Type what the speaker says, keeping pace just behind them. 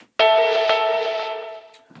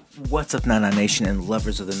What's up, Nana Nation and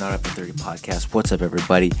lovers of the Not After 30 podcast? What's up,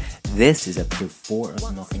 everybody? This is episode 4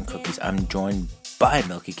 of Milk and Cookies. I'm joined by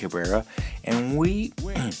Milky Cabrera, and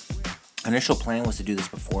initial plan was to do this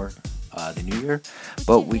before the new year,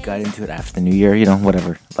 but we got into it after the new year. You know,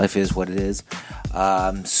 whatever. Life is what it is.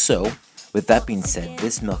 So, with that being said,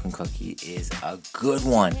 this Milk and Cookie is a good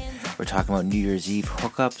one. We're talking about New Year's Eve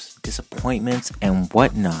hookups, disappointments, and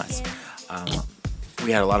whatnot.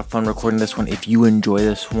 We had a lot of fun recording this one. If you enjoy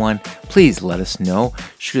this one, please let us know.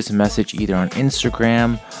 Shoot us a message either on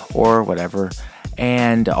Instagram or whatever.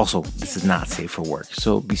 And also, this is not safe for work,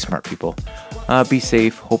 so be smart, people. Be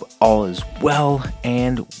safe. Hope all is well,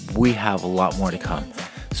 and we have a lot more to come.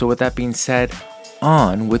 So with that being said,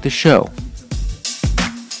 on with the show.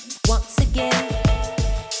 Once again.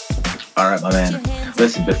 All right, my man.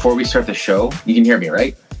 Listen, before we start the show, you can hear me,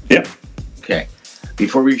 right? Yep. Okay.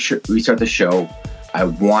 Before we start the show, I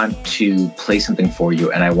want to play something for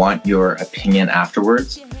you, and I want your opinion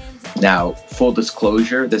afterwards. Now, full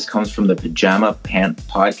disclosure, this comes from the Pajama Pant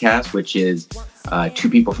podcast, which is two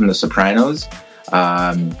people from The Sopranos.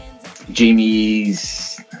 Jamie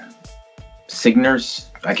Signers,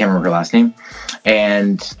 I can't remember her last name,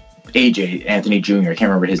 and AJ, Anthony Jr., I can't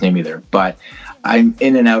remember his name either, but I'm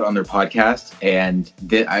in and out on their podcast, and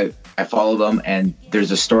I follow them, and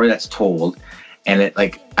there's a story that's told. And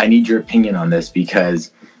I need your opinion on this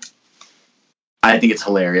because I think it's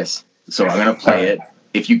hilarious. So I'm going to play it.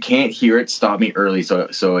 If you can't hear it, stop me early so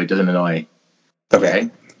it doesn't annoy. Okay?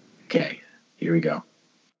 Okay. Here we go.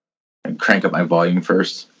 And crank up my volume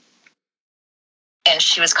first. And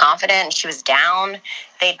she was confident and she was down.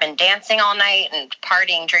 They'd been dancing all night and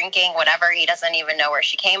partying, drinking, whatever. He doesn't even know where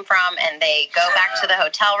she came from. And they go back to the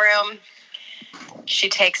hotel room. She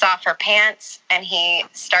takes off her pants, and he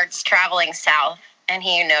starts traveling south, and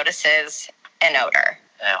he notices an odor.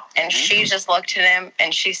 Yeah. And she just looked at him,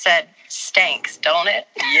 and she said, "Stinks, don't it?"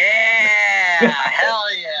 Yeah, hell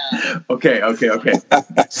yeah. Okay.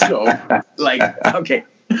 So, okay.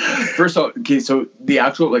 First of all, so the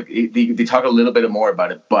actual, they talk a little bit more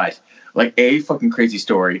about it, but, a fucking crazy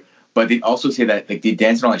story, but they also say that, they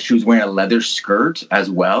danced on, she was wearing a leather skirt as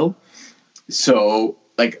well. So,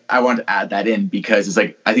 I want to add that in because it's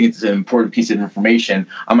I think it's an important piece of information.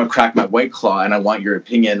 I'm going to crack my White Claw, and I want your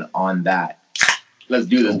opinion on that. Let's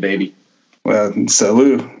do this, baby. Well,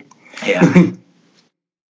 salute. Yeah.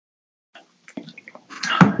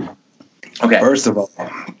 Okay. First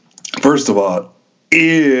of all,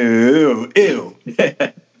 ew.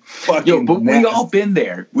 Fucking Yo, but nasty. we all been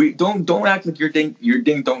there. We don't act like your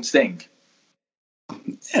ding don't stink.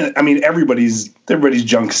 I mean, everybody's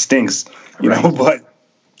junk stinks, you Right. know, but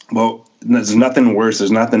there's nothing worse.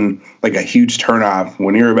 There's nothing like a huge turnoff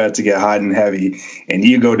when you're about to get hot and heavy and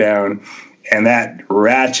you go down and that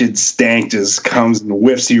ratchet stank just comes and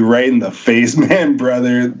whiffs you right in the face, man,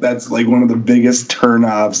 brother. That's one of the biggest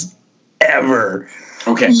turnoffs ever.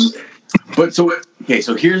 Okay. But so here's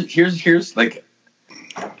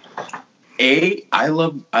I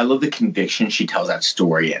love the conviction she tells that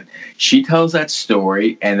story in. She tells that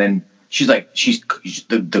story and then she's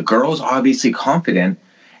the girl's obviously confident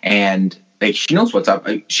and she knows what's up.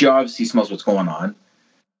 She obviously smells what's going on,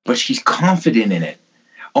 but she's confident in it.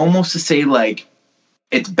 Almost to say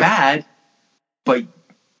it's bad, but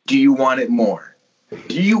do you want it more?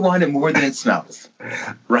 Do you want it more than it smells?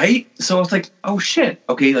 Right? So it's oh shit.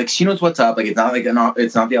 Okay, she knows what's up. It's not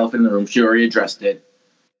the elephant in the room. She already addressed it.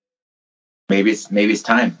 Maybe it's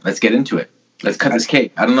time. Let's get into it. Let's cut this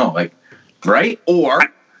cake. I don't know, right? Or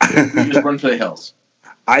you just run for the hills.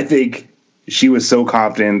 I think she was so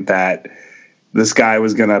confident that this guy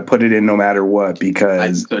was gonna put it in no matter what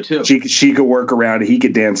because so too. She could work around it, he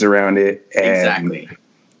could dance around it. And exactly.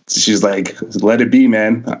 She's let it be,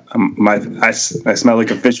 man. I smell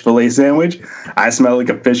like a fish fillet sandwich. I smell like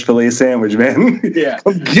a fish fillet sandwich, man. Yeah,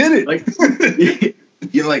 come get it.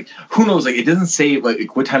 Who knows? It doesn't say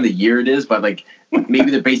what time of the year it is, but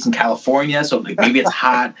maybe they're based in California, so maybe it's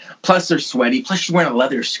hot. Plus they're sweaty. Plus she's wearing a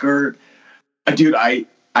leather skirt. Dude, I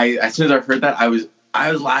as soon as I heard that, I was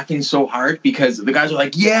laughing so hard because the guys are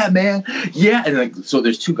yeah, man, yeah, and so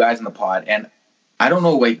there's two guys in the pod, and I don't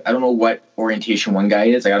know what orientation one guy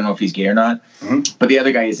is. I don't know if he's gay or not, but the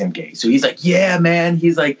other guy isn't gay. So he's yeah, man.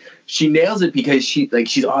 He's she nails it because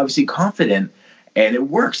she's obviously confident. And it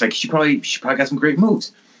works. She probably got some great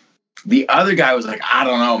moves. The other guy was I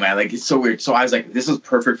don't know, man. It's so weird. So I was this is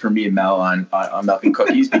perfect for me and Mel on Milk and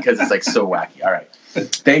Cookies because it's so wacky. All right.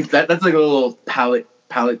 Thanks. That's a little palate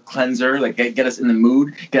cleanser. Get us in the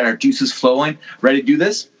mood, get our juices flowing. Ready to do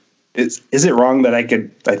this? Is it wrong that I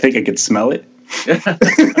think I could smell it?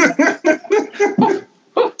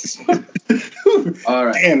 All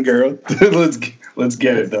right. Damn, girl. Let's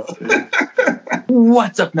get it, though.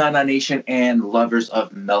 What's up, Nana Nation and lovers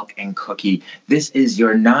of milk and cookie? This is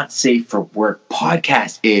your Not Safe for Work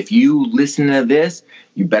podcast. If you listen to this,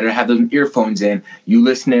 you better have those earphones in. You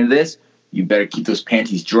listening to this, you better keep those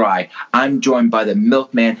panties dry. I'm joined by the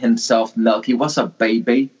milkman himself, Melky. What's up,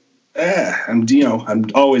 baby? Yeah, I'm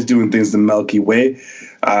always doing things the Milky way.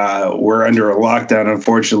 We're under a lockdown,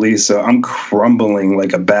 unfortunately, so I'm crumbling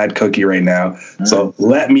like a bad cookie right now. So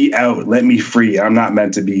let me out, let me free. I'm not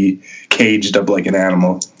meant to be caged up like an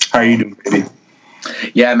animal. How are you doing, baby?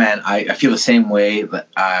 Yeah, man, I feel the same way. But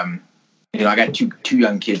I got two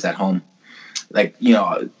young kids at home,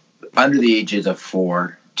 under the ages of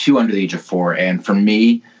 4, 2 under the age of 4, and for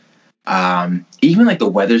me. Even like the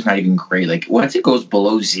weather's not even great. Like once it goes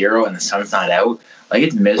below 0 and the sun's not out, like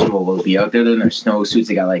it's miserable to be out there. Then their snowsuits,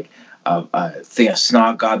 they got like a thing of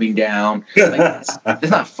snot gobbing down. Like it's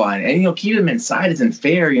not fun. And keep them inside isn't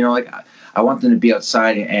fair. I want them to be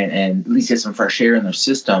outside and at least get some fresh air in their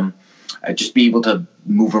system. Just be able to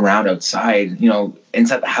move around outside.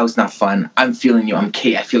 Inside the house not fun. I'm feeling you. I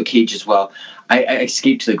feel caged as well. I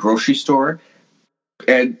escaped to the grocery store.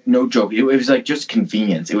 And no joke, it was like just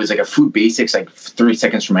convenience. It was like a Food Basics, like 3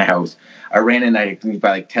 seconds from my house. I ran in, I buy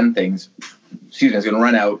like 10 things. I was gonna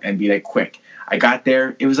run out and be like quick. I got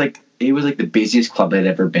there. It was like the busiest club I'd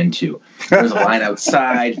ever been to. There was a line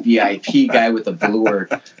outside, VIP guy with a velour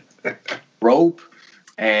rope,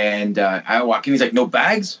 and I walk in. He's like, "No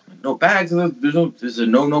bags, no bags. There's a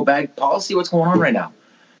no bag policy. What's going on right now?"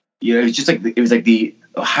 It was just like it was like the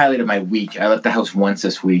highlight of my week. I left the house once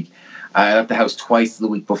this week. I left the house twice the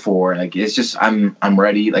week before. Like it's just I'm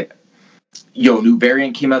ready. Like, new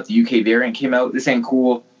variant came out. The UK variant came out. This ain't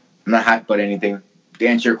cool. I'm not hot about anything. To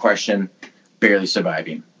answer your question, barely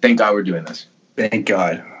surviving. Thank God we're doing this. Thank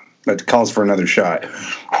God. That calls for another shot.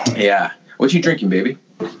 Yeah. What you drinking, baby?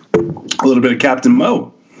 A little bit of Captain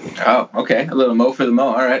Mo. Oh, okay. A little Mo for the Mo.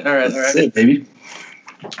 All right. That's it, baby.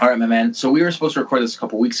 All right, my man. So we were supposed to record this a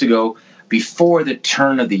couple weeks ago before the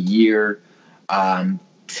turn of the year.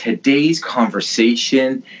 Today's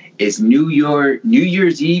conversation is New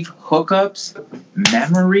Year's Eve hookups,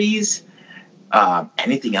 memories,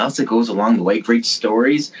 anything else that goes along the way, great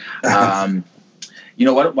stories. Why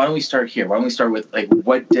don't we start here? Why don't we start with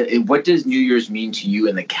what does New Year's mean to you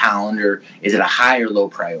in the calendar? Is it a high or low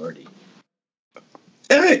priority?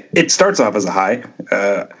 It starts off as a high.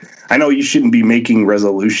 I know you shouldn't be making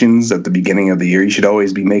resolutions at the beginning of the year. You should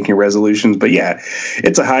always be making resolutions. But yeah,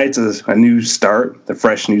 it's a high. It's a new start, a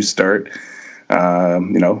fresh new start. A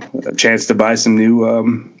chance to buy some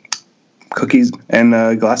new cookies and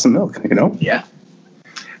a glass of milk, Yeah.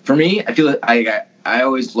 For me, I feel like I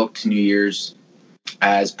always look to New Year's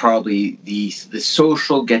as probably the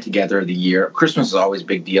social get-together of the year. Christmas is always a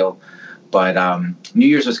big deal. But New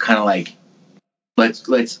Year's was kind of like,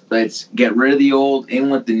 Let's get rid of the old,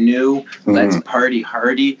 in with the new. Mm-hmm. Let's party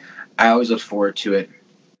hardy. I always look forward to it.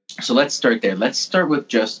 So let's start there. Let's start with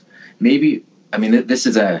just this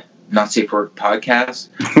is a Not Safe for Work podcast,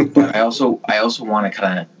 but I also want to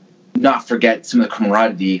kind of not forget some of the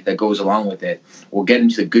camaraderie that goes along with it. We'll get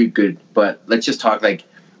into the good, but let's just talk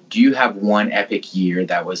do you have one epic year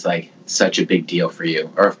that was like such a big deal for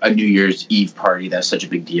you, or a New Year's Eve party that's such a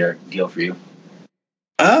big deal for you?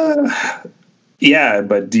 Yeah,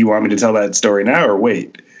 but do you want me to tell that story now or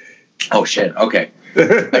wait? Oh, shit. Okay.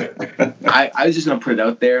 I was just going to put it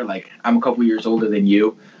out there. I'm a couple years older than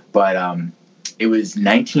you, but it was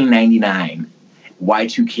 1999,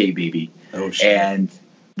 Y2K, baby. Oh, shit. And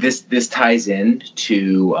this ties in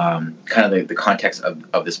to kind of the context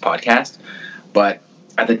of this podcast. But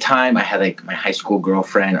at the time, I had my high school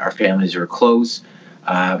girlfriend. Our families were close,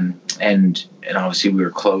 and obviously we were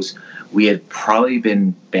close. We had probably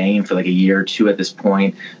been banging for a year or two at this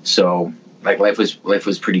point, so life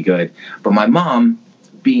was pretty good. But my mom,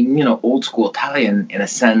 being old school Italian in a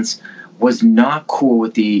sense, was not cool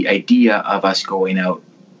with the idea of us going out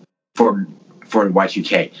for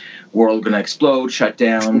Y2K. World gonna explode, shut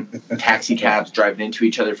down, taxi cabs driving into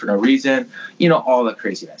each other for no reason, all that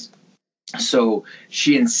craziness. So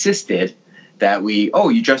she insisted that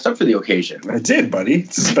you dressed up for the occasion. I did, buddy.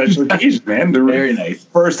 It's a special occasion, man. Very nice.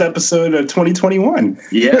 First episode of 2021.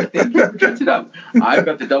 Yeah, thank you for dressing up. I've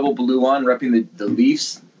got the double blue on, repping the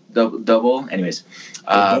Leafs double. Anyways,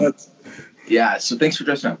 yeah. So thanks for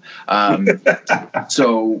dressing up.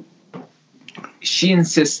 So she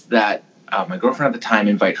insists that my girlfriend at the time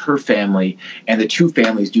invite her family, and the two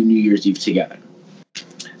families do New Year's Eve together.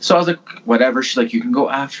 So I was like, whatever. She's like, you can go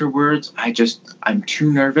afterwards. I'm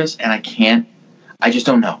too nervous and I just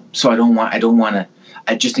don't know. So I don't want to,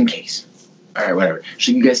 just in case. all right, whatever.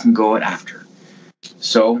 So you guys can go out after.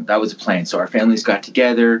 So that was the plan. So our families got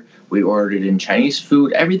together. We ordered in Chinese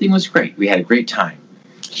food. Everything was great. We had a great time.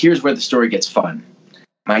 Here's where the story gets fun.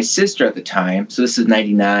 My sister at the time, so this is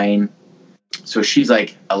 99, so she's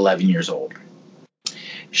like 11 years old.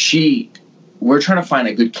 We're trying to find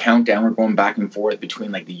a good countdown. We're going back and forth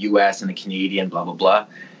between like the US and the Canadian, blah, blah, blah.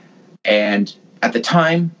 And at the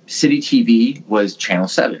time, City TV was Channel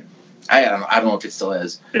 7. I don't know if it still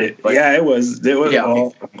is. It was. Yeah.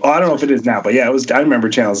 Well, I don't know if it is now, but yeah, it was. I remember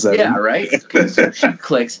Channel 7. Yeah, right? Okay, so she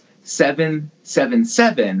clicks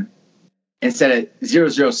 777 instead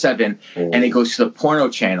of 007, and it goes to the porno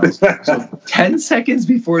channels. So 10 seconds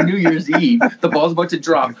before New Year's Eve, the ball's about to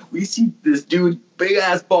drop. We see this dude,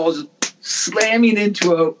 big-ass ball, just slamming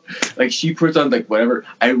into like, she puts on, like, whatever.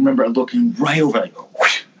 I remember looking right over, like,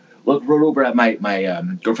 whoosh, look right over at my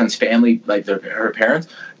girlfriend's family, like her parents.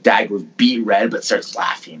 Dad was beat red, but starts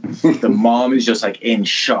laughing. The mom is just, like, in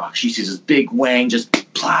shock. She sees this big wang just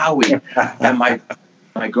plowing. And my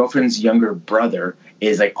girlfriend's younger brother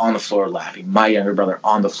is, like, on the floor laughing. My younger brother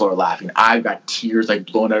on the floor laughing. I've got tears, like,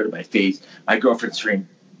 blowing out of my face. My girlfriend's turning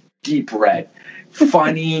deep red.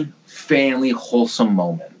 Funny, family, wholesome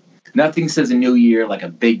moment. Nothing says a new year like a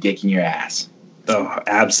big dick in your ass. Oh,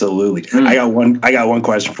 absolutely. I got one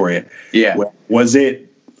question for you. Yeah. Was it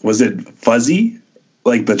fuzzy,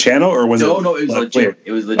 like the channel, or was it? No, it was legit. Clear?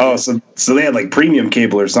 It was legit. Oh, so they had like premium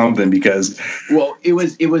cable or something, because. Well, it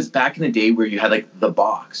was back in the day where you had like the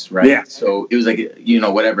box, right? Yeah. So it was like,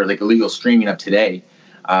 whatever, like illegal streaming up today,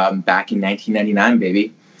 back in 1999,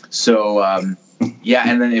 baby. So yeah,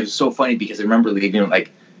 and then it was so funny because I remember leaving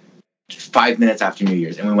like 5 minutes after New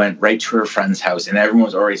Year's, and we went right to her friend's house, and everyone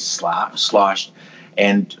was already sloshed,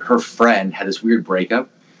 and her friend had this weird breakup.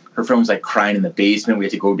 Her friend was like crying in the basement. We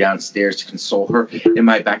had to go downstairs to console her. In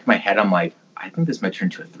my back of my head, I'm like, I think this might turn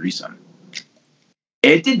into a threesome.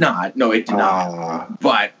 It did not. No, it did not.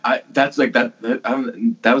 But that's like that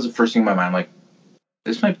was the first thing in my mind. I'm like,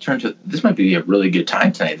 this might be a really good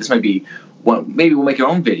time tonight. This might be maybe we'll make our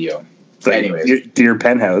own video. Like, anyways, dear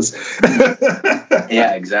penthouse.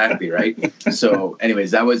 Yeah, exactly, right. So,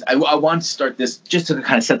 anyways, I want to start this just to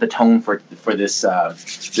kind of set the tone for this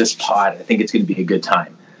this pod. I think it's going to be a good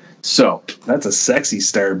time. So that's a sexy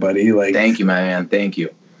start, buddy. Like, thank you, my man. Thank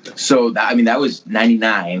you. So that was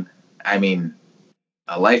 99. I mean,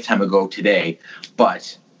 a lifetime ago today,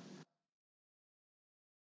 but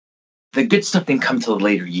the good stuff didn't come till the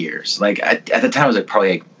later years. Like at the time, I was like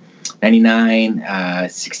probably like 99,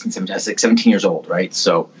 16, 17, I was like 17 years old, right?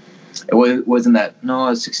 So it wasn't that, no, I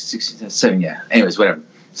was 16, 7, yeah. Anyways, whatever.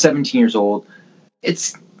 17 years old.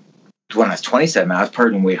 It's when I was 27, I was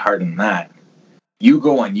partying way harder than that. You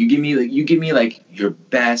go on, you give me like your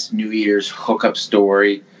best New Year's hookup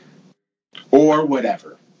story or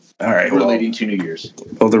whatever. All right. Relating to New Year's.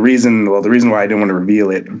 Well, the reason why I didn't want to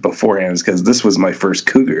reveal it beforehand is because this was my first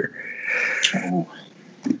cougar. Oh.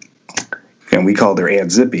 And we called her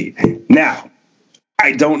Aunt Zippy. Now,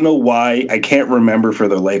 I don't know why. I can't remember for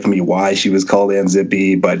the life of me why she was called Aunt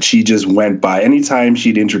Zippy, but she just went by. Anytime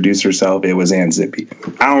she'd introduce herself, it was Aunt Zippy.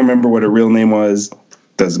 I don't remember what her real name was.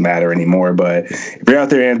 Doesn't matter anymore. But if you're out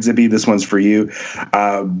there, Aunt Zippy, this one's for you.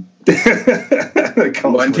 One to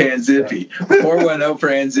Aunt Zippy. 410 for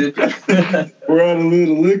Aunt Zippy. We're on a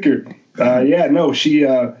little liquor.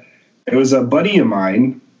 It was a buddy of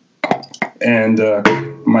mine. And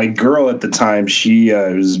my girl at the time, she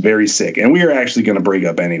was very sick, and we were actually going to break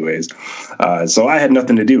up anyways. So I had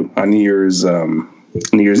nothing to do on New Year's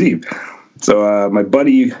Eve. So my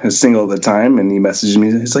buddy is single at the time, and he messaged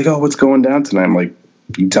me. He's like, "Oh, what's going down tonight?" I'm like,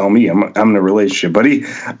 "You tell me. I'm in a relationship, buddy.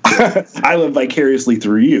 I live vicariously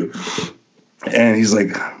through you." And he's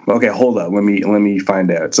like, "Okay, hold up. Let me find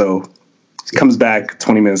out." So he comes back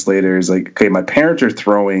 20 minutes later. He's like, "Okay, my parents are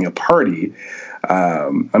throwing a party.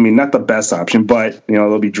 I mean, not the best option, but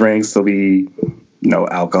there'll be drinks, there'll be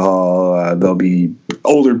alcohol, there'll be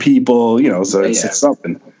older people, so it's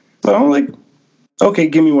something." So I'm like, "Okay,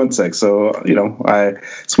 give me 1 sec." So I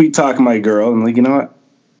sweet talk my girl, and like, "You know what?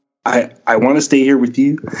 I want to stay here with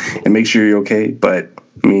you and make sure you're okay, but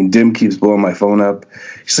I mean, Dim keeps blowing my phone up."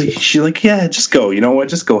 She's like, "Yeah, just go. You know what?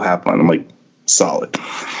 Just go have fun." I'm like, "Solid."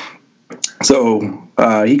 So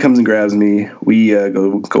he comes and grabs me. We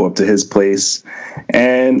go up to his place,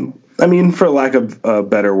 and I mean, for lack of a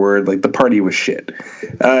better word, like the party was shit.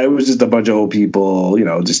 It was just a bunch of old people,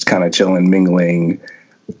 just kind of chilling, mingling,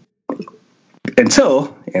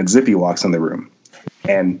 until Aunt Zippy walks in the room.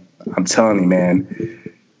 And I'm telling you, man,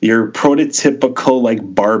 you're prototypical like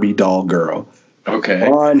Barbie doll girl. Okay.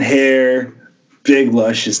 Blonde hair, big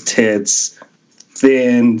luscious tits,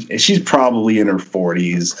 thin. She's probably in her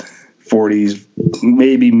 40s. 40s,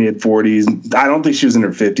 maybe mid 40s. I don't think she was in her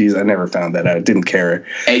 50s. I never found that out. I didn't care.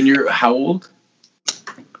 And you're how old?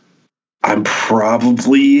 I'm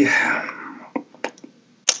probably,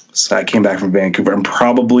 so I came back from Vancouver. I'm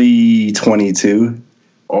probably 22.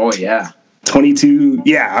 Oh, yeah. 22.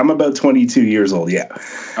 Yeah, I'm about 22 years old. Yeah.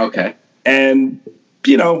 Okay. And,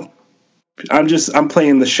 you know, I'm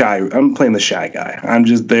playing the shy guy. I'm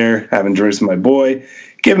just there having drinks with my boy,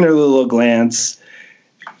 giving her a little glance.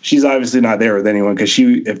 She's obviously not there with anyone because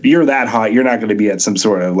if you're that hot, you're not going to be at some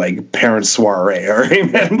sort of like parent soiree, all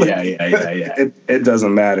right, man? Yeah. It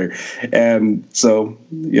doesn't matter. And so,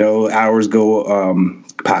 you know, hours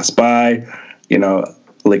pass by, you know,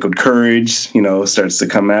 liquid courage, you know, starts to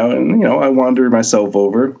come out, and, you know, I wander myself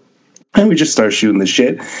over and we just start shooting the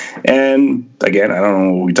shit. And again, I don't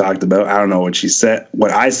know what we talked about. I don't know what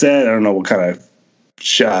I said. I don't know what kind of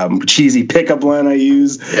cheesy pickup line I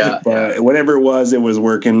used, but whatever it was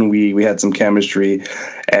working. We had some chemistry,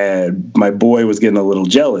 and my boy was getting a little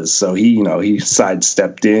jealous, so he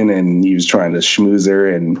sidestepped in and he was trying to schmooze her,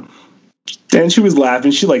 and she was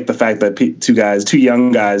laughing. She liked the fact that two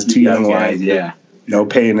young guys, you know,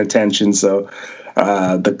 paying attention. So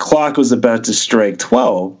the clock was about to strike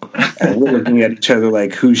 12, and we're looking at each other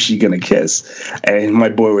like, who's she gonna kiss? And my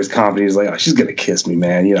boy was confident. He's like, oh, she's gonna kiss me,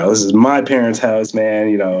 man. You know, this is my parents' house, man.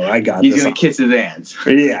 You know, I got this. He's gonna kiss his aunts.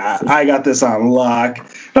 Yeah, I got this on lock. And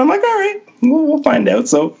I'm like, all right, we'll find out.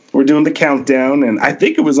 So we're doing the countdown, and I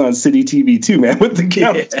think it was on City TV too, man, with the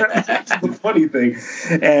countdown. That's the funny thing.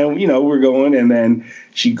 And, you know, we're going, and then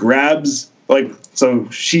she grabs, so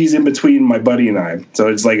she's in between my buddy and I. So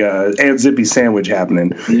it's like a Aunt Zippy sandwich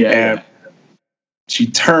happening. Yeah. And she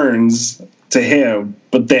turns to him,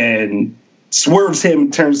 but then swerves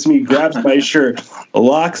him, turns to me, grabs my shirt,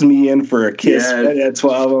 locks me in for a kiss. Right at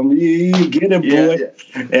 12. You get it, boy.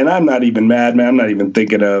 Yeah. And I'm not even mad, man. I'm not even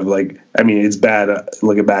thinking of, it's bad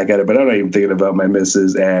looking back at it, but I'm not even thinking about my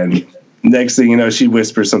missus. And next thing you know, she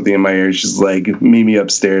whispers something in my ear. She's like, meet me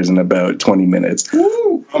upstairs in about 20 minutes.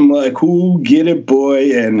 Woo! I'm like, ooh, get it,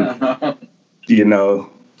 boy. And, you know,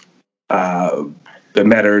 I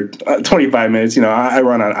met her 25 minutes. You know, I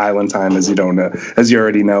run on island time, as you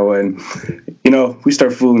already know. And, you know, we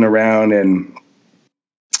start fooling around, and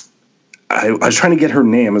I was trying to get her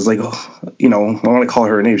name. I was like, oh, you know, I want to call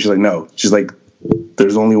her name. She's like, no. She's like,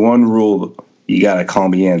 there's only one rule. You got to call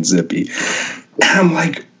me Aunt Zippy. And I'm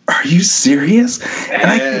like, are you serious?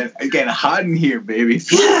 And I get hot in here, baby.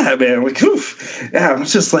 Yeah, man. I'm like, oof. Yeah, I'm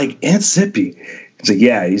just like, Aunt Zippy. He's like,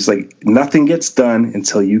 yeah. He's like, nothing gets done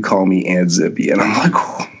until you call me Aunt Zippy. And I'm like,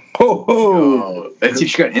 oh. Let's see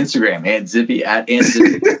if she got Instagram. Aunt Zippy, at Aunt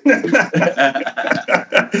Zippy.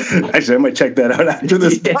 Actually, I might check that out after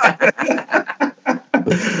this.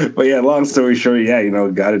 But yeah, long story short, yeah, you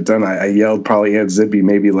know, got it done. I yelled probably Aunt Zippy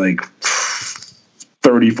maybe like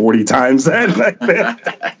 30, 40 times that night.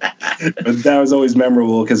 But that was always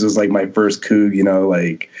memorable because it was like my first coug, you know,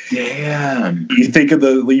 like. Damn. You think of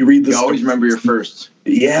you read the. You always remember your first.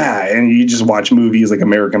 Yeah, and you just watch movies like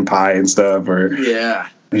American Pie and stuff, or. Yeah.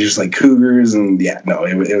 Just like cougars, and yeah, no,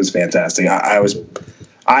 it was fantastic.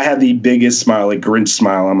 I had the biggest smile, like Grinch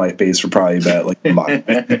smile on my face for probably about like a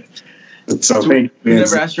month. So thank you. You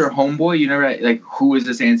never asked your homeboy? You never, like, who is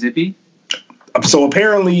this Aunt Zippy? So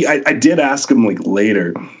apparently, I did ask him like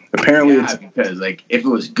later. Apparently, because like if it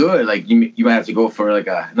was good, like you might have to go for like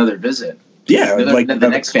another visit. Yeah, the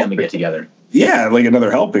next family get together. Yeah, like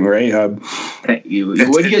another helping, right? What are you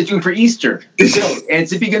guys doing for Easter? Aunt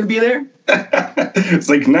Zippy gonna be there? It's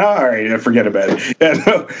like, no, all right, forget about it. Yeah,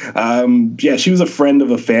 no. Yeah, she was a friend of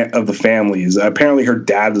the family's. Apparently, her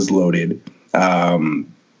dad was loaded.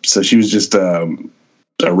 So she was just a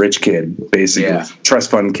rich kid, basically,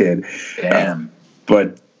 trust fund kid. Damn.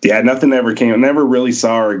 But yeah, nothing ever came. I never really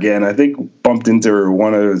saw her again. I think bumped into her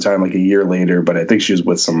one other time, like a year later. But I think she was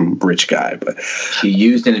with some rich guy. But she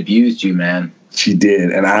used and abused you, man. She did,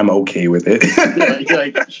 and I'm okay with it.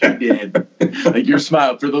 like she did. Like your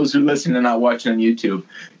smile. For those who listen and not watching on YouTube,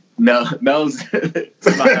 Mel's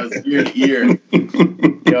smiles ear to ear.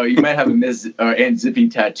 Yo, you might have a Miss or Aunt Zippy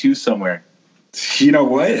tattoo somewhere. You know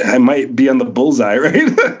what? I might be on the bullseye,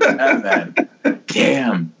 right? Yeah, man.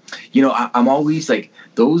 Damn. You know, I'm always like,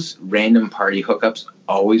 those random party hookups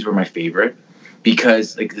always were my favorite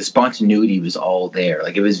because like the spontaneity was all there.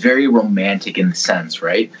 Like it was very romantic in the sense,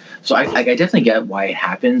 right? So I definitely get why it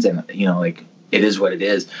happens, and you know, like it is what it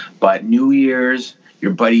is. But New Year's,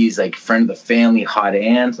 your buddy's like friend of the family, hot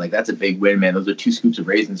aunt, like that's a big win, man. Those are 2 scoops of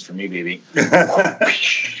raisins for me, baby.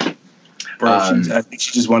 Bro, I think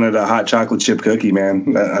she just wanted a hot chocolate chip cookie,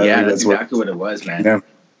 man. Yeah, that's exactly what it was, man.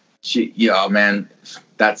 Yeah. Man,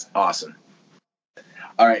 that's awesome.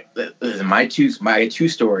 All right, listen, my two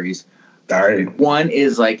stories. All right. One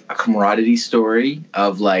is like a camaraderie story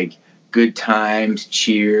of like good times,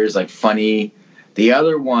 cheers, like funny. The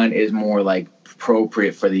other one is more like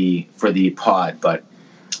appropriate for the pod. But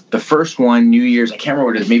the first one, New Year's, I can't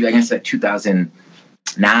remember what it is. Maybe I guess like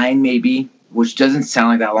 2009, maybe, which doesn't sound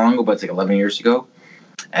like that long ago, but it's like 11 years ago.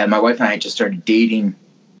 And my wife and I had just started dating.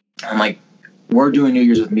 I'm like, we're doing New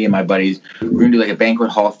Year's with me and my buddies. We're gonna do like a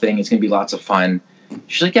banquet hall thing. It's gonna be lots of fun.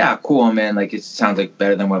 She's like, yeah, cool, man. Like, it sounds like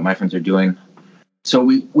better than what my friends are doing. So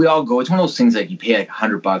we all go. It's one of those things like you pay like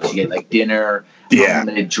 $100, you get like dinner,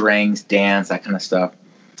 unlimited drinks, dance, that kind of stuff.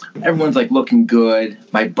 Everyone's like looking good.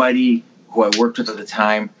 My buddy, who I worked with at the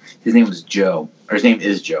time, his name is Joe.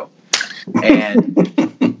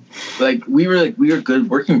 And like we were good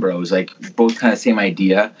working bros, like both kind of same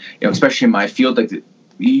idea. You know, especially in my field, like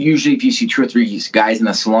usually if you see 2 or 3 guys in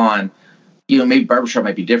a salon, you know, maybe barbershop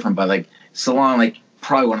might be different, but like salon, like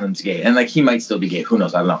probably one of them's gay, and like he might still be gay. Who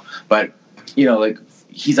knows? I don't know. But you know, like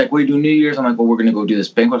he's like, "What are you doing New Year's?" I'm like, "Well, we're gonna go do this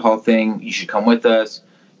banquet hall thing. You should come with us.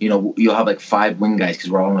 You know, you'll have like 5 wing guys because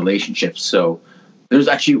we're all in relationships." So there's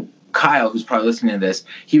actually Kyle, who's probably listening to this.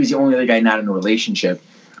 He was the only other guy not in a relationship.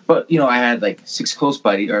 But you know, I had like 6 close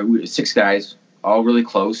buddies, or 6 guys, all really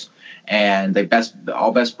close, and like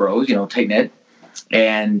all best bros. You know, tight knit,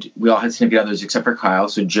 and we all had significant others except for Kyle.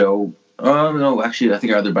 So Joe. Oh, no, actually, I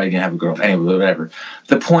think our other buddy didn't have a girl. Anyway, whatever.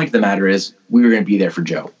 The point of the matter is we were going to be there for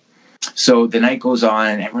Joe. So the night goes on,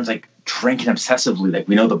 and everyone's, like, drinking obsessively. Like,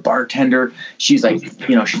 we know the bartender. She's, like,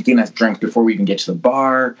 you know, she's getting us drinks before we even get to the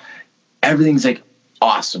bar. Everything's, like,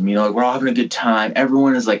 awesome. You know, like, we're all having a good time.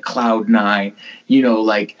 Everyone is, like, cloud 9. You know,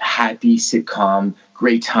 like, happy, sitcom,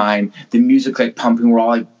 great time. The music's, like, pumping. We're all,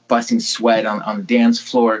 like, busting sweat on the dance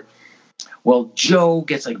floor. Well, Joe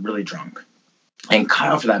gets, like, really drunk. And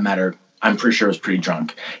Kyle, for that matter, I'm pretty sure was pretty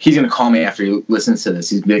drunk. He's going to call me after he listens to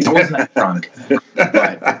this. He's going to be like, I wasn't that drunk.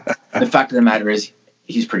 But the fact of the matter is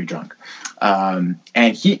he's pretty drunk.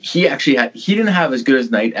 And he actually he didn't have as good a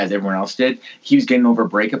night as everyone else did. He was getting over a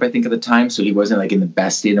breakup, I think, at the time. So he wasn't like in the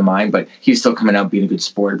best state of mind, but he was still coming out being a good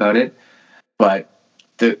sport about it. But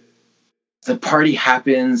the party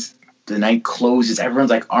happens. The night closes.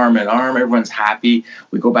 Everyone's like arm in arm. Everyone's happy.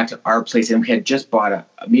 We go back to our place, and we had just bought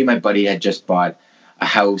me and my buddy had just bought a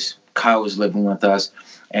house. Kyle was living with us,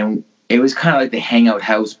 and it was kind of like the hangout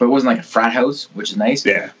house, but it wasn't like a frat house, which is nice.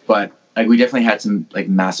 Yeah. But like we definitely had some like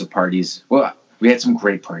massive parties. Well, we had some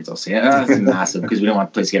great parties. I'll say not massive because we didn't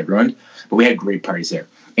want the place to get ruined, but we had great parties there,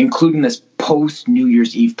 including this post New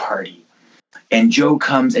Year's Eve party. And Joe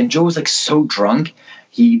comes, and Joe was like so drunk,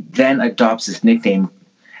 he then adopts this nickname.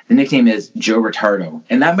 The nickname is Joe Retardo,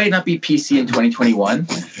 and that might not be PC in 2021,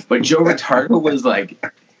 but Joe Retardo was like.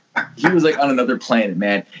 He was like on another planet,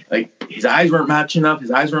 man. Like his eyes weren't matching up.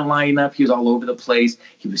 His eyes weren't lining up. He was all over the place.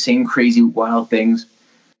 He was saying crazy, wild things.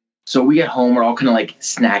 So we get home. We're all kind of like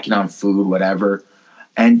snacking on food, whatever.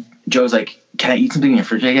 And Joe's like, "Can I eat something in your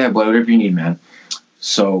fridge?" Yeah, whatever you need, man.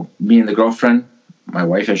 So me and the girlfriend, my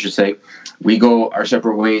wife, I should say, we go our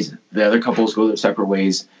separate ways. The other couples go their separate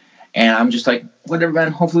ways. And I'm just like, whatever,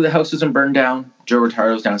 man. Hopefully the house doesn't burn down. Joe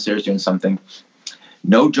Retardo's downstairs doing something.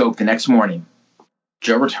 No joke. The next morning,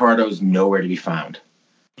 Joe Retardo's nowhere to be found.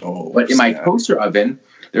 Oh, but in my toaster oven,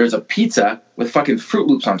 there's a pizza with fucking Fruit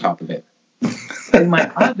Loops on top of it. In my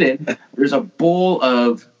oven, there's a bowl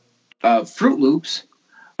of Fruit Loops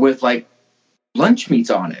with like lunch meats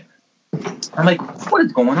on it. I'm like, what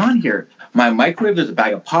is going on here? My microwave, there's a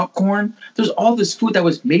bag of popcorn. There's all this food that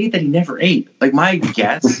was made that he never ate. Like my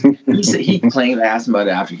guess, he claimed, I asked him about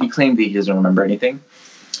it after, he claimed that he doesn't remember anything.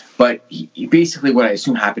 But he basically, what I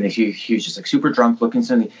assume happened is he was just like super drunk looking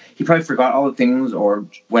something. He probably forgot all the things or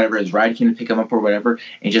whatever. His ride came to pick him up or whatever,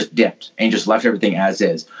 and just dipped and just left everything as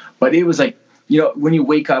is. But it was like, you know, when you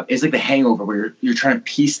wake up, it's like the hangover where you're trying to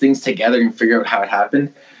piece things together and figure out how it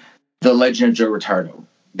happened. The Legend of Joe Retardo.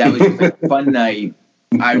 That was just like a fun night.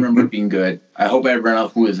 I remember it being good. I hope everyone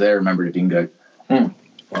else who was there remembered it being good. I'm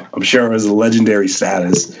sure it was a legendary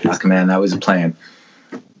status. Fuck, man, that was a plan.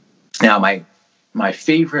 Now, my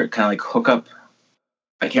favorite kind of like hookup,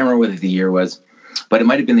 I can't remember what the year was, but it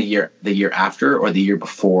might have been the year after or the year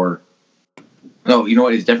before. No, you know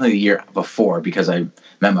what? It's definitely the year before because I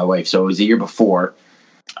met my wife. So it was the year before.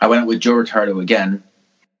 I went out with Joe Retardo again,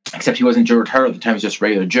 except he wasn't Joe Retardo at the time. He was just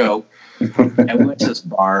regular Joe. And we went to this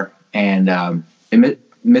bar, and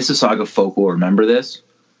Mississauga folk will remember this.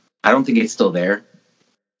 I don't think it's still there,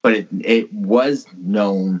 but it was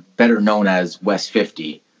better known as West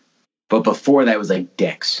 50. But before that, it was like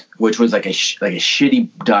Dick's, which was like a shitty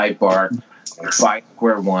dive bar by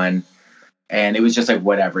Square One, and it was just like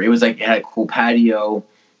whatever. It was like it had a cool patio.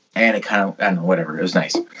 and it kind of, I don't know, whatever. It was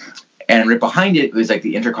nice. And right behind it was like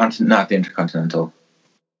the Intercontinental, not the Intercontinental.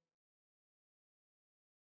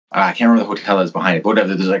 I can't remember the hotel that was behind it, but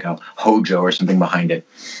whatever. There's like a Hojo or something behind it.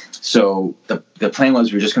 So the plan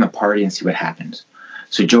was we were just going to party and see what happens.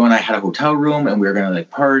 So Joe and I had a hotel room, and we were going to like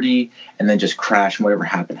party and then just crash, and whatever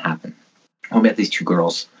happened. We met these two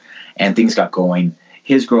girls, and things got going.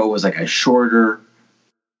 His girl was like a shorter,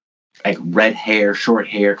 like red hair, short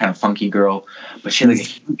hair, kind of funky girl, but she had like a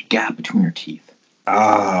huge gap between her teeth.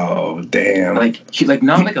 Oh, damn. Like she like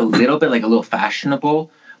not like a little bit, like a little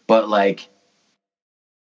fashionable, but like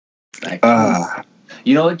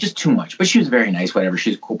you know, like just too much. But she was very nice, whatever.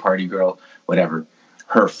 She's a cool party girl, whatever.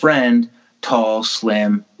 Her friend, tall,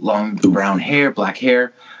 slim, long brown hair, black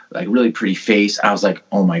hair, like really pretty face. I was like,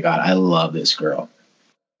 oh my God, I love this girl.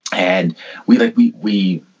 And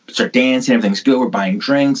we start dancing, everything's good, we're buying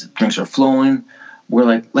drinks are flowing. We're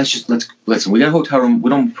like, let's listen, we got a hotel room, we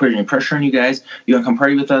don't put any pressure on you guys. You wanna come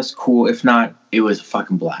party with us? Cool. If not, it was a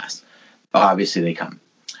fucking blast. Obviously they come.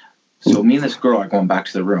 So me and this girl are going back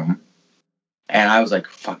to the room. And I was like,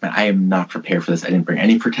 fuck, man, I am not prepared for this. I didn't bring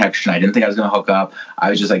any protection. I didn't think I was going to hook up. I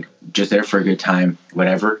was just there for a good time,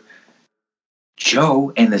 whatever.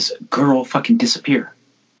 Joe and this girl fucking disappear.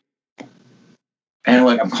 And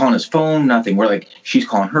I'm calling his phone, nothing. We're like, she's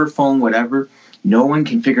calling her phone, whatever. No one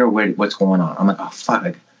can figure out what's going on. I'm like, oh, fuck.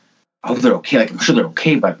 Like, oh, they're okay. Like, I'm sure they're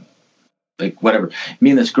okay, but like, whatever.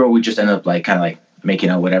 Me and this girl, we just ended up like, kind of like,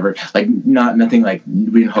 making out, whatever, like nothing, like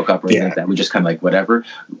we didn't hook up or anything like that. We just kind of like whatever.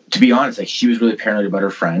 To be honest, like she was really paranoid about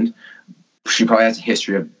her friend. She probably has a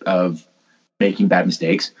history of making bad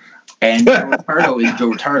mistakes, and Joe Retardo is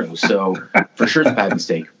Joe Retardo, so for sure it's a bad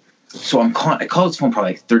mistake. So I called his phone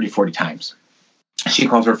probably like 30-40 times. She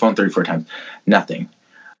calls her phone 34 times, nothing.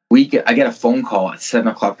 I get a phone call at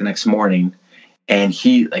 7:00 the next morning, and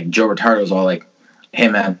he, like Joe Retardo's all like, hey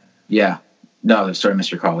man, yeah, no, sorry,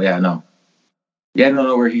 missed your call, yeah, no. Yeah,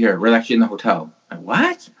 no, we're here. We're actually in the hotel. Like,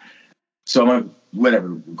 what? So I'm like, whatever.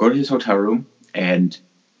 Go to his hotel room, and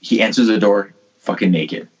he answers the door fucking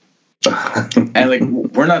naked. And like,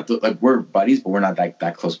 we're not like we're buddies, but we're not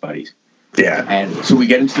that close buddies. Yeah. And so we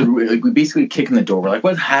get into the room. Like, we basically kick in the door. We're like,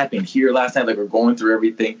 what happened here last night? Like, we're going through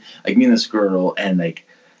everything. Like me and this girl, and like,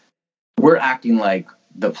 we're acting like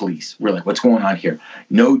the police. We're like, what's going on here?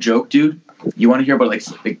 No joke, dude. You want to hear about like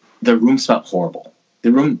the room smelled horrible.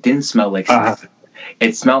 The room didn't smell like.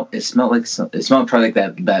 It smelled probably like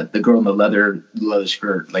that the girl in the leather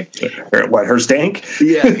skirt, like what, her stank?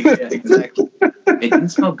 Yeah, exactly. It didn't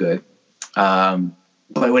smell good, but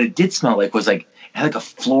what it did smell like was like it had like a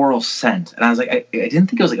floral scent, and I was like, I didn't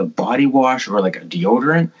think it was like a body wash or like a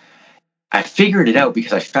deodorant. I figured it out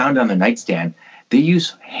because I found it on the nightstand. They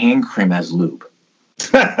use hand cream as lube.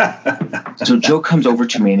 So Joe comes over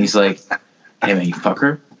to me and he's like, "Hey man, you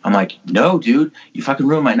fucker." I'm like, no, dude, you fucking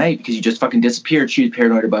ruined my night because you just fucking disappeared. She was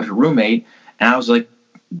paranoid about her roommate. And I was like,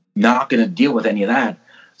 not going to deal with any of that.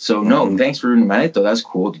 So, no, thanks for ruining my night, though. That's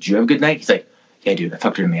cool. Did you have a good night? He's like, yeah, dude, I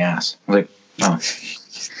fucked her in the ass. I'm like, oh.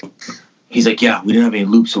 He's like, yeah, we didn't have any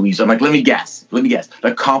lube, so we used. I'm like, let me guess.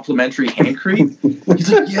 The complimentary hand cream?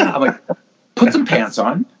 He's like, yeah. I'm like, put some pants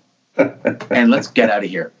on and let's get out of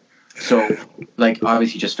here. So, like,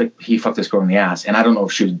 obviously, he fucked this girl in the ass. And I don't know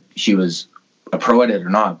if she was a pro at it or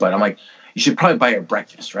not, but I'm like, you should probably buy her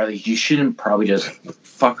breakfast, right? Like, you shouldn't probably just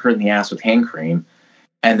fuck her in the ass with hand cream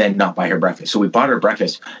and then not buy her breakfast. So we bought her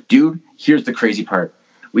breakfast. Dude, here's the crazy part.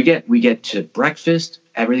 We get to breakfast,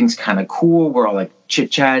 everything's kind of cool, we're all like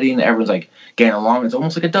chit-chatting, everyone's like getting along, it's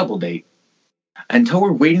almost like a double date. Until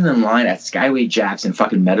we're waiting in line at Skyway Jack's in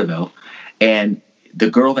fucking Meadowville, and the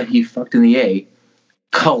girl that he fucked in the A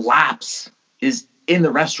is in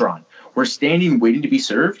the restaurant. We're standing waiting to be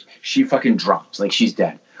served. She fucking drops like she's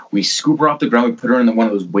dead. We scoop her off the ground. We put her in one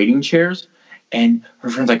of those waiting chairs. And her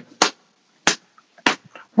friend's like,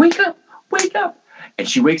 wake up. And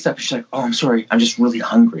she wakes up. And she's like, oh, I'm sorry. I'm just really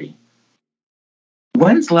hungry.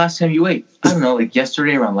 When's the last time you ate? I don't know, like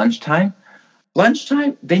yesterday around lunchtime.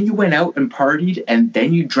 Then you went out and partied. And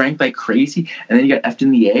then you drank like crazy. And then you got effed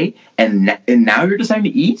in the A. And now you're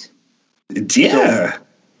deciding to eat? Yeah.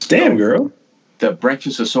 Damn, girl. The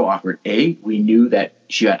breakfast was so awkward. We knew that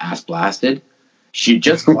she got ass blasted. She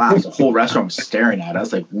just collapsed. The whole restaurant was staring at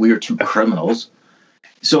us like we were two criminals.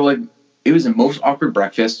 So like it was the most awkward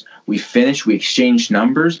breakfast. We finished. We exchanged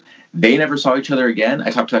numbers. They never saw each other again. I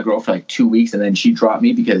talked to that girl for like 2 weeks, and then she dropped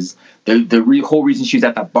me because the whole reason she was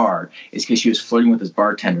at that bar is because she was flirting with this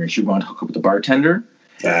bartender, and she wanted to hook up with the bartender.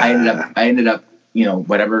 I ended up,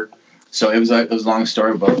 whatever. So it was a long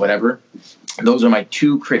story, but whatever. Those are my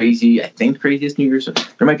two craziest New Year's.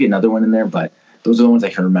 There might be another one in there, but those are the ones I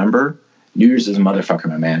can remember. New Year's is a motherfucker,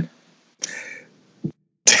 my man.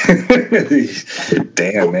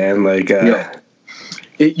 Damn, man. Like,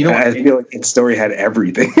 I feel like its story had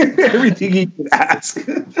everything. Everything you could ask.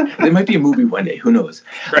 There might be a movie one day. Who knows?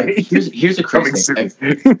 Right. Here's a crazy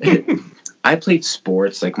thing. I played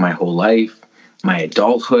sports like my whole life. My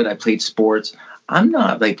adulthood, I played sports. I'm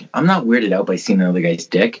not weirded out by seeing another guy's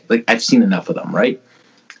dick. Like, I've seen enough of them, right?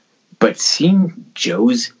 But seeing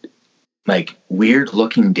Joe's like weird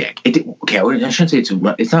looking dick. I shouldn't say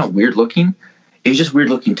it's not weird looking. It's just weird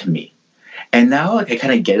looking to me. And now, like, I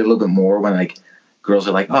kind of get it a little bit more when, like, girls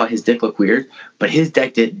are like, oh, his dick look weird. But his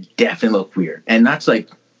dick did definitely look weird. And not to, like,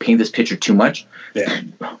 paint this picture too much. Yeah.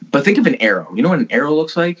 But think of an arrow. You know what an arrow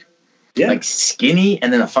looks like? Yeah. Like, skinny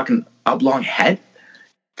and then a fucking oblong head.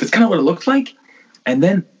 That's kind of what it looked like. And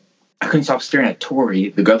then I couldn't stop staring at Tori,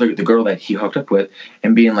 the girl that he hooked up with,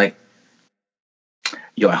 and being like,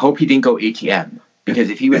 yo, I hope he didn't go ATM. Because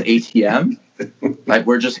if he was ATM... like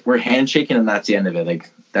we're handshaking and that's the end of it.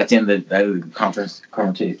 Like that's the end of the conference.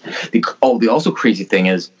 The also crazy thing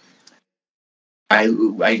is, I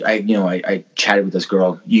chatted with this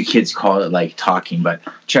girl. You kids call it like talking, but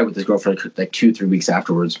chatted with this girl for like 2-3 weeks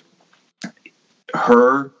afterwards.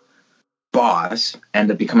 Her boss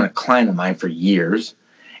ended up becoming a client of mine for years,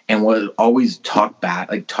 and would always talk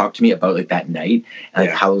to me about like that night and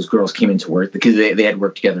like how those girls came into work because they had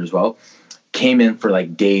worked together as well. Came in for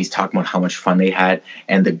like days talking about how much fun they had,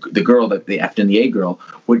 and the girl, the FNDA girl,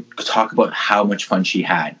 would talk about how much fun she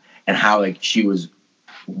had and how like she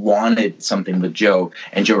wanted something with Joe,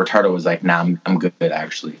 and Joe Retardo was like, nah, I'm good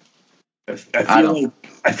actually. I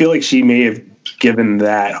feel like she may have given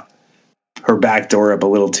that her back door up a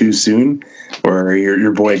little too soon, where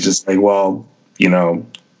your boy's just like, well,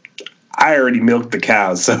 I already milked the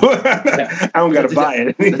cows, so I don't got to buy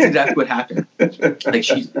it. That's exactly what happened. Like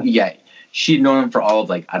she'd known him for all of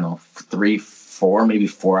like, I don't know, 3, 4, maybe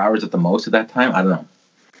 4 hours at the most at that time. I don't know.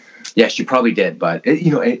 Yeah, she probably did. But,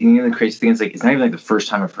 the crazy thing is like, it's not even like the first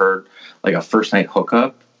time I've heard like a first night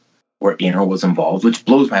hookup where anal was involved, which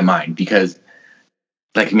blows my mind because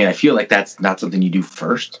like, I feel like that's not something you do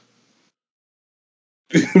first.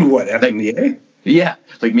 What, FNDA? Yeah.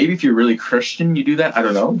 Like maybe if you're really Christian, you do that. I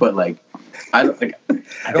don't know. But like, I don't.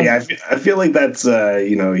 Yeah, I feel like that's,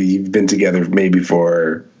 you've been together maybe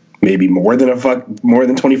more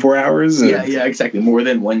than 24 hours. Yeah, exactly. More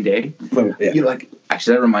than one day. Yeah.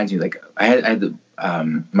 Actually, that reminds me. Like, I had the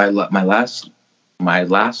my last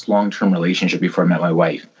long-term relationship before I met my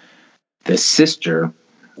wife. The sister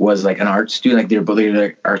was like an art student. Like they were both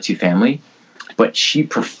like artsy family, but she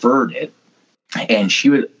preferred it. And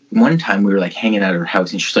she would. One time we were like hanging out at her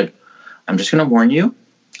house, and she's like, "I'm just gonna warn you,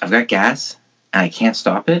 I've got gas, and I can't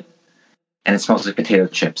stop it, and it smells like potato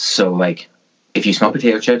chips. So like." If you smell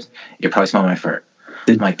potato chips, you probably smell my fart.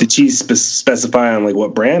 Did she specify on like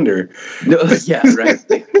what brand or? No, yeah, right.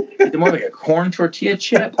 Is it more like a corn tortilla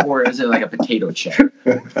chip or is it like a potato chip?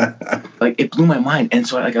 Like it blew my mind, and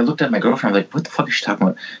so I looked at my girlfriend. I'm like, what the fuck is she talking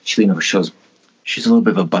about? She leaned over. She goes, she's a little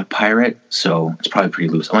bit of a butt pirate, so it's probably pretty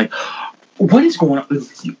loose. I'm like, what is going on?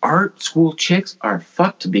 The art school chicks are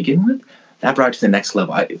fucked to begin with. That brought it to the next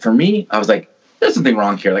level. For me, I was like, there's something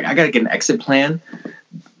wrong here. Like I got to get an exit plan.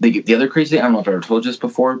 The other crazy thing, I don't know if I ever told you this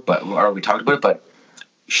before, or we talked about it, but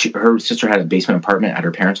her sister had a basement apartment at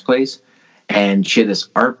her parents' place, and she had this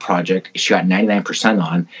art project she got 99%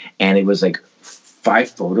 on, and it was like 5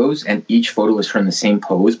 photos, and each photo was her in the same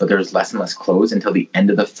pose, but there was less and less clothes until the end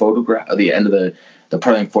of the photograph, the end of the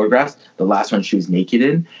parting photographs. The last one she was naked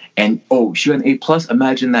in, and she got an A+.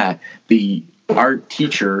 Imagine that. The art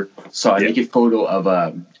teacher saw a naked photo of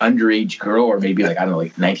a underage girl, or maybe like, I don't know,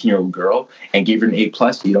 like 19-year-old girl, and gave her an A+.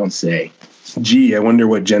 You don't say. Gee, I wonder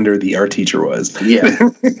what gender the art teacher was. Yeah.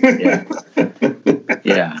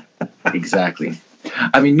 Yeah, exactly.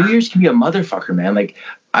 New Year's can be a motherfucker, man. Like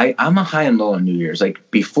I'm a high and low on New Year's. Like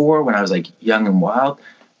before, when I was like young and wild,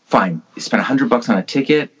 fine, you spent $100 on a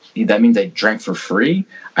ticket. That means I drank for free.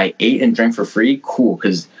 I ate and drank for free. Cool,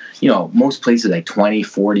 because most places like $20,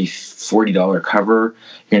 $40 cover.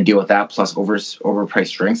 You're gonna deal with that plus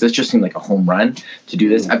overpriced drinks. This just seemed like a home run to do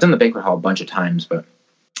this. I've done the banquet hall a bunch of times, but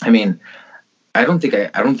I don't think I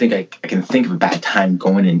can think of a bad time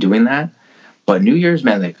going and doing that. But New Year's,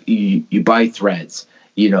 man, like you buy threads,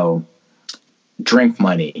 drink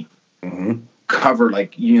money, cover,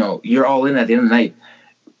 like you're all in at the end of the night.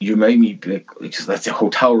 You made me like that's a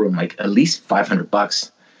hotel room, like at least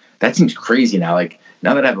 $500. That seems crazy now. Like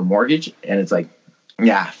now that I have a mortgage, and it's like,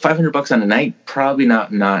 yeah, $500 on a night, probably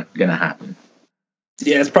not gonna happen.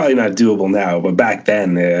 Yeah, it's probably not doable now, but back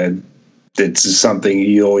then, it's just something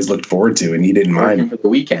you always looked forward to, and you didn't mind for the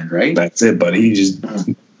weekend, right? That's it, buddy. You just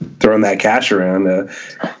throwing that cash around.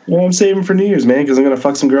 I'm saving for New Year's, man, because I'm gonna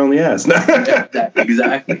fuck some girl in the ass.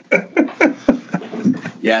 Exactly.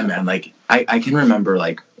 Yeah, man. Like I can remember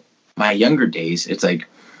like my younger days. It's like,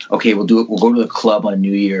 okay, we'll do it. We'll go to the club on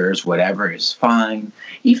New Year's. Whatever is fine.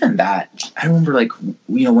 Even that, I remember like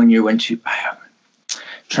when you went to. I'm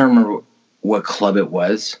trying to remember what club it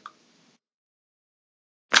was.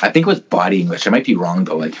 I think it was Body English. I might be wrong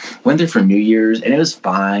though. Like went there for New Year's and it was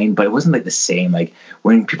fine, but it wasn't like the same. Like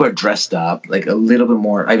when people are dressed up, like a little bit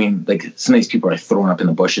more. I mean, like some of these people are thrown up in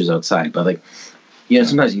the bushes outside, but like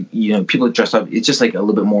sometimes people dress up. It's just like a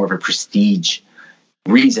little bit more of a prestige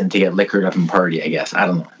reason to get liquored up and party. I guess I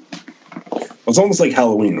don't know. It's almost like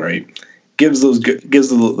Halloween, right? Gives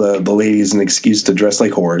the ladies an excuse to dress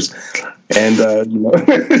like whores and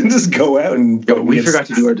just go out and. We forgot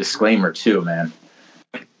to do our disclaimer too, man.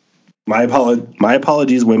 My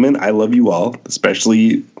apologies, women. I love you all,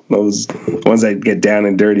 especially those ones that get down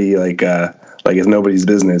and dirty, like it's nobody's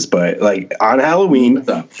business. But like on Halloween,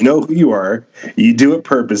 you know who you are. You do it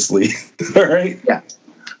purposely, all right? Yeah.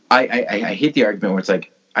 I hate the argument where it's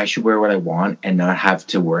like I should wear what I want and not have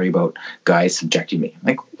to worry about guys subjecting me.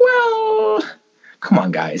 Like, well, come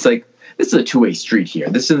on, guys. Like this is a two-way street here.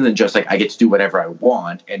 This isn't just like I get to do whatever I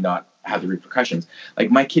want and not have the repercussions.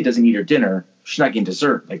 Like my kid doesn't eat her dinner. She's not getting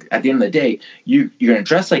dessert. Like at the end of the day, you're going to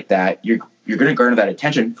dress like that. You're going to garner that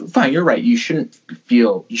attention. Fine, you're right. You shouldn't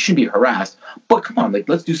be harassed. But come on, like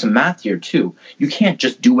let's do some math here too. You can't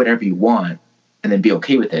just do whatever you want and then be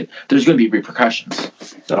okay with it. There's going to be repercussions.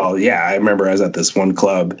 Oh yeah, I remember I was at this one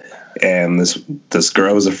club and this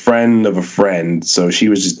girl was a friend of a friend, so she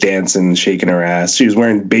was just dancing, shaking her ass. She was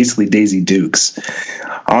wearing basically Daisy Dukes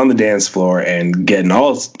on the dance floor and getting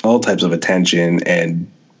all types of attention,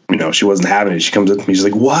 and she wasn't having it. She comes up to me, she's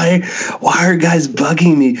like, why are guys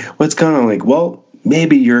bugging me? What's going on? I'm like, well,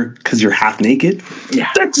 maybe because you're half naked.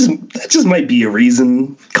 Yeah. That just might be a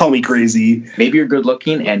reason. Call me crazy. Maybe you're good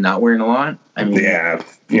looking and not wearing a lot. I mean, yeah.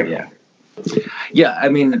 Yeah, I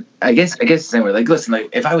mean, I guess the same way. Like, listen, like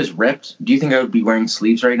if I was ripped, do you think I would be wearing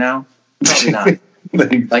sleeves right now? Probably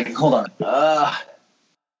not. Like, hold on.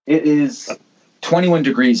 It is 21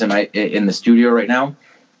 degrees in the studio right now.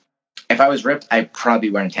 If I was ripped, I'd probably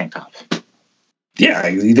be wearing a tank top. Yeah,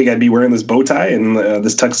 you think I'd be wearing this bow tie and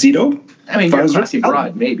this tuxedo? I mean, you're a classy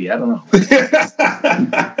broad, maybe. I don't know.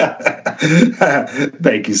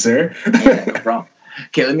 Thank you, sir. Yeah, no problem.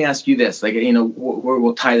 Okay, let me ask you this. Like,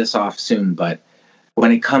 we'll tie this off soon, but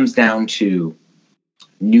when it comes down to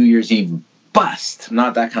New Year's Eve bust,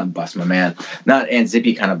 not that kind of bust, my man, not Aunt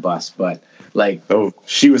Zippy kind of bust, but like... Oh,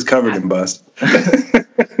 she was covered in bust.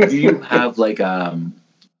 Do you have like a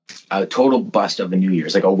total bust of a New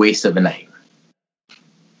Year's, like a waste of a night?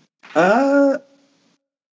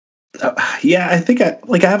 Yeah, I think I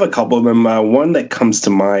have a couple of them. One that comes to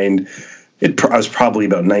mind, I was probably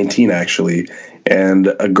about 19 actually, and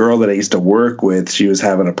a girl that I used to work with, she was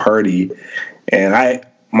having a party, and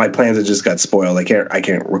my plans had just got spoiled. I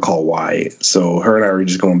can't recall why. So her and I were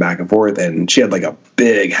just going back and forth, and she had like a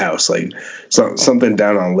big house, like something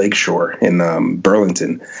down on Lakeshore in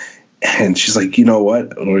Burlington. And she's like, you know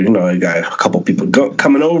what? I got a couple people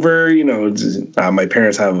coming over. My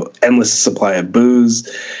parents have endless supply of booze.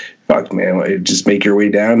 Fuck, man, just make your way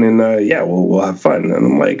down and we'll have fun. And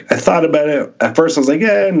I'm like, I thought about it. At first, I was like,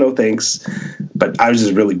 no thanks. But I was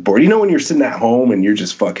just really bored. When you're sitting at home and you're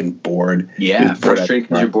just fucking bored. Yeah, frustrated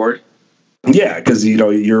because you're bored. Yeah, because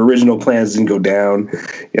your original plans didn't go down.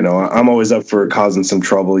 I'm always up for causing some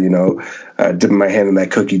trouble. Dipping my hand in that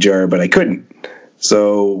cookie jar, but I couldn't.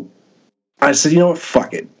 So I said, you know what,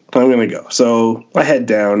 fuck it, I'm gonna go. So I head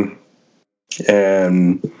down,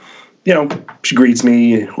 and she greets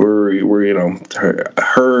me. We're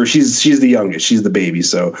she's the youngest, she's the baby.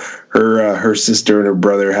 So her sister and her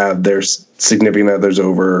brother have their significant others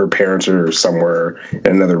over. Her parents are somewhere in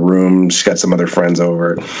another room. She's got some other friends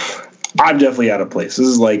over. I'm definitely out of place. This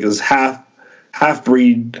is like this half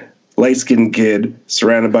breed, light-skinned kid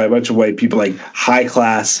surrounded by a bunch of white people, like high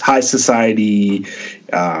class, high society,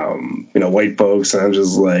 white folks. And I'm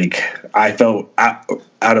just like, I felt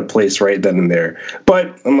out of place right then and there. But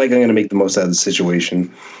I'm like, I'm going to make the most out of the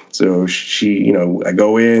situation. So she, I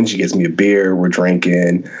go in, she gets me a beer, we're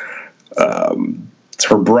drinking. It's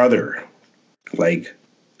her brother. Like,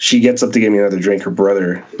 she gets up to get me another drink. Her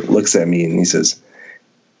brother looks at me and he says,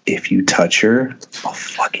 if you touch her, I'll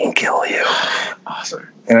fucking kill you. Awesome.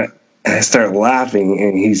 And I start laughing,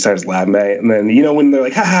 and he starts laughing back. And then, when they're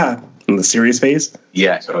like, ha, in the serious face?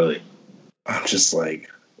 Yeah, totally. I'm just like,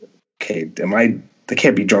 okay, I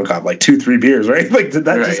can't be drunk off like 2-3 beers, right? Like, did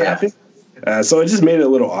that just happen? So it just made it a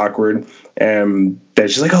little awkward. And then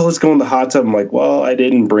she's like, oh, let's go in the hot tub. I'm like, well, I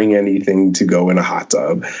didn't bring anything to go in a hot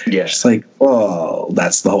tub. Yeah. She's like, well,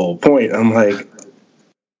 that's the whole point. I'm like,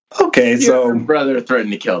 okay, Your brother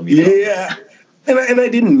threatened to kill me. Yeah. And I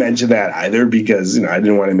didn't mention that either because, I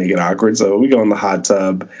didn't want to make it awkward. So we go in the hot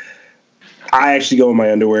tub. I actually go in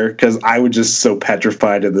my underwear because I was just so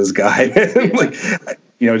petrified of this guy. Like,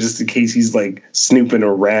 just in case he's like snooping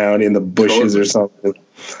around in the bushes or something.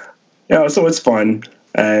 So it's fun.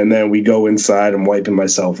 And then we go inside. I'm wiping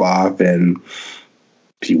myself off, and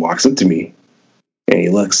he walks up to me, and he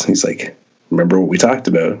looks. He's like, "Remember what we talked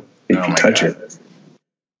about? If you touch it,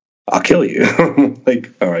 I'll kill you." I'm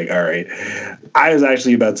like, all right. I was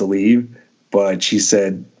actually about to leave, but she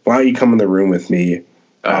said, "Why don't you come in the room with me?"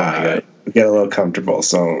 Oh my God. Get a little comfortable.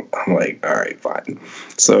 So I'm like, all right, fine.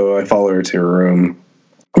 So I follow her to her room.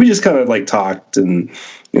 We just kind of like talked and,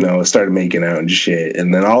 started making out and shit.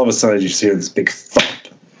 And then all of a sudden I just hear this big thump.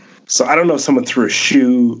 So I don't know if someone threw a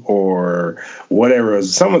shoe or whatever. It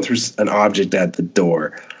was someone threw an object at the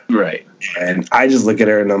door. Right. And I just look at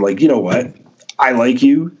her and I'm like, you know what? I like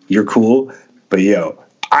you. You're cool. But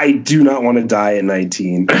I do not want to die at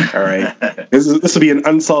 19. All right. This will be an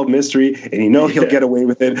unsolved mystery, and he'll get away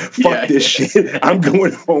with it. Fuck this shit. I'm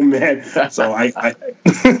going home, man. So I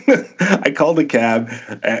I called a cab,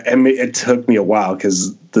 and it took me a while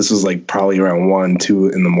because this was like probably around 1, 2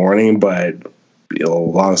 in the morning. But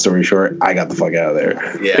long story short, I got the fuck out of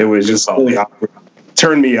there. Yeah, it was just really awkward.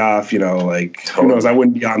 Turned me off, who knows? I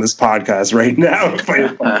wouldn't be on this podcast right now if I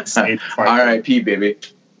didn't say R.I.P. baby.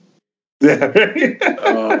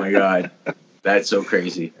 Oh my God, that's so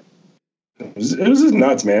crazy. It was just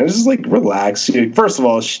nuts, man. It was just like relax. First of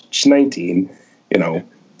all, she's 19.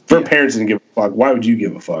 Her parents didn't give a fuck. Why would you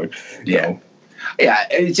give a fuck? Yeah,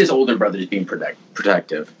 it's just older brothers being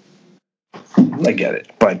protective. I get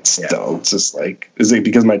it, but still, it's just like, is it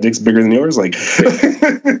because my dick's bigger than yours? Like, you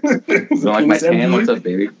don't like my tan? What's up,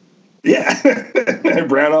 baby? Yeah,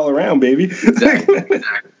 brown all around, baby. Exactly.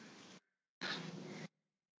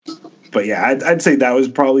 But yeah, I'd say that was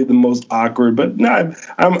probably the most awkward. But no,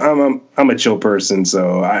 I'm a chill person,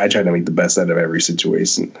 so I try to make the best out of every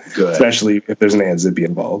situation. Good, especially if there's an Aunt Zippy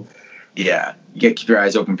involved. Yeah, keep your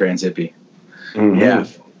eyes open for Aunt Zippy. Mm-hmm. Yeah,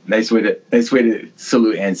 nice way to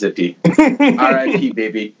salute Aunt Zippy. R.I.P.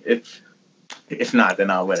 baby. If not,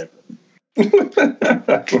 then I'll let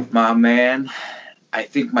it. My man, I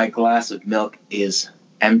think my glass of milk is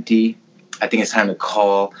empty. I think it's time to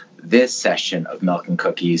call this session of Milk and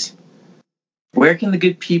Cookies. Where can the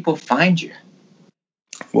good people find you?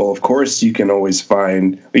 Well, of course, you can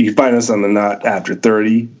find us on the Not After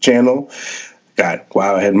 30 channel. Got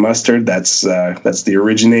Wow Ahead Mustard. That's the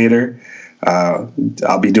originator.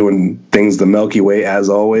 I'll be doing things the Milky Way as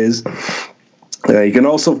always. You can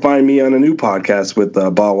also find me on a new podcast with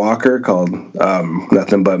Ball Walker called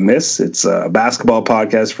Nothing But Miss. It's a basketball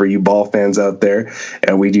podcast for you ball fans out there,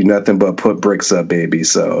 and we do nothing but put bricks up, baby.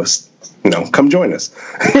 So, come join us.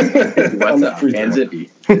 What's up, Aunt Zippy?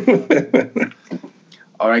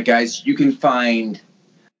 All right, guys, you can find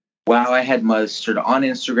Wow Ahead Mustard on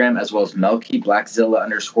Instagram as well as Melky Blackzilla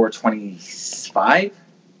 _25.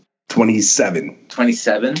 27.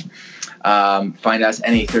 Find us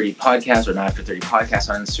NA30 Podcast or Not After 30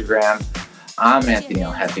 Podcast on Instagram. I'm Anthony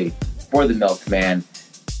El Jefe for the Milkman.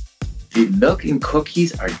 The Milk and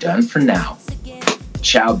Cookies are done for now.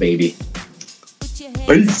 Ciao, baby.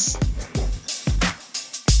 Peace.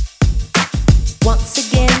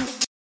 Once again.